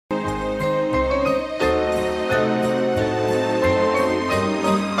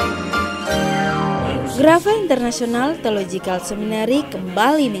Graphe International Theological Seminary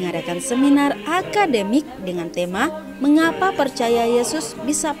kembali mengadakan seminar akademik dengan tema Mengapa Percaya Yesus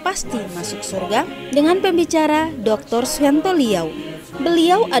Bisa Pasti Masuk Surga dengan pembicara Dr. Suhento Liauw.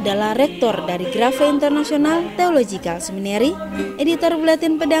 Beliau adalah rektor dari Graphe International Theological Seminary, editor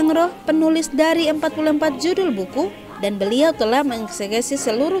buletin Pedang Roh, penulis dari 44 judul buku, dan beliau telah mengeksegesi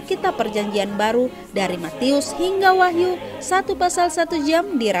seluruh kitab perjanjian baru dari Matius hingga Wahyu 1 pasal 1 jam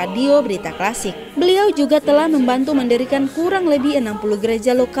di radio berita klasik. Beliau juga telah membantu mendirikan kurang lebih 60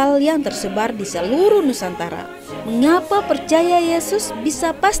 gereja lokal yang tersebar di seluruh Nusantara. Mengapa percaya Yesus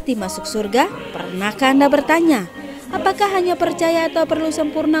bisa pasti masuk surga? Pernahkah Anda bertanya? Apakah hanya percaya atau perlu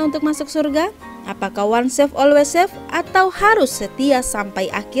sempurna untuk masuk surga? Apakah one save always save atau harus setia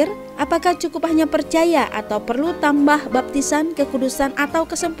sampai akhir? Apakah cukup hanya percaya atau perlu tambah baptisan, kekudusan atau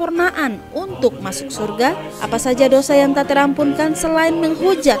kesempurnaan untuk masuk surga? Apa saja dosa yang tak terampunkan selain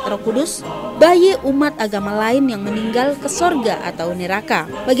menghujat Roh Kudus? Bayi umat agama lain yang meninggal ke surga atau neraka?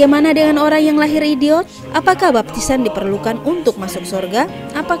 Bagaimana dengan orang yang lahir idiot? Apakah baptisan diperlukan untuk masuk surga?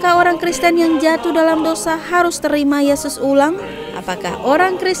 Apakah orang Kristen yang jatuh dalam dosa harus terima Yesus ulang? Apakah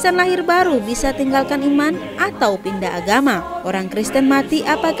orang Kristen lahir baru bisa tinggalkan iman atau pindah agama? Orang Kristen mati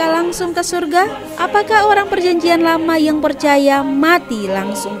apakah langsung ke surga? Apakah orang perjanjian lama yang percaya mati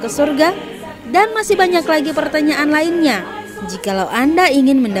langsung ke surga? Dan masih banyak lagi pertanyaan lainnya. Jikalau Anda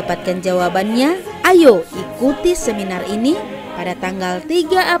ingin mendapatkan jawabannya, ayo ikuti seminar ini pada tanggal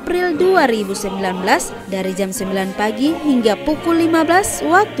 3 April 2019 dari jam 9 pagi hingga pukul 15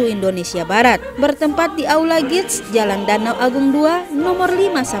 waktu Indonesia Barat. Bertempat di Aula STT Jalan Danau Agung 2 nomor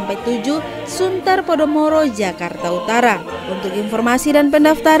 5-7 Sunter, Podomoro, Jakarta Utara. Untuk informasi dan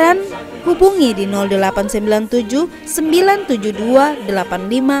pendaftaran hubungi di 0897 972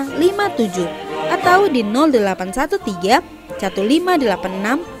 8557 atau di 0813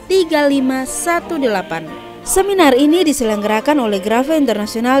 1586 3518. Seminar ini diselenggarakan oleh Graphe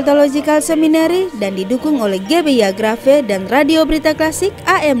International Theological Seminary dan didukung oleh GBIA Graphe dan Radio Berita Klasik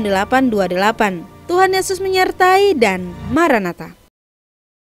AM 828. Tuhan Yesus menyertai dan Maranatha.